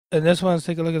And this one, let's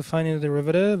take a look at finding the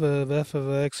derivative of f of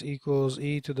x equals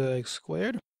e to the x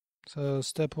squared. So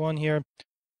step one here.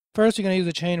 First, you're going to use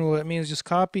the chain rule. It means just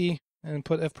copy and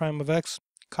put f prime of x.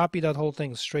 Copy that whole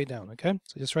thing straight down, okay?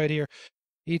 So just right here,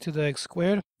 e to the x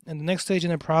squared. And the next stage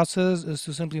in the process is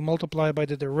to simply multiply by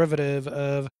the derivative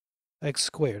of x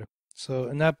squared. So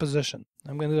in that position,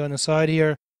 I'm going to do on the side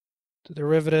here, the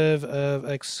derivative of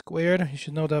x squared. You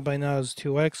should know that by now is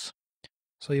 2x.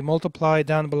 So you multiply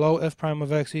down below f prime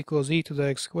of x equals e to the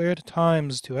x squared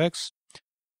times 2x.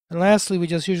 And lastly, we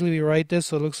just usually rewrite this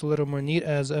so it looks a little more neat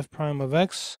as f prime of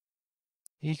x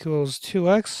equals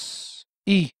 2x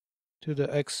e to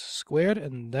the x squared.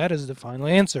 And that is the final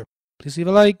answer. Please leave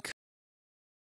a like.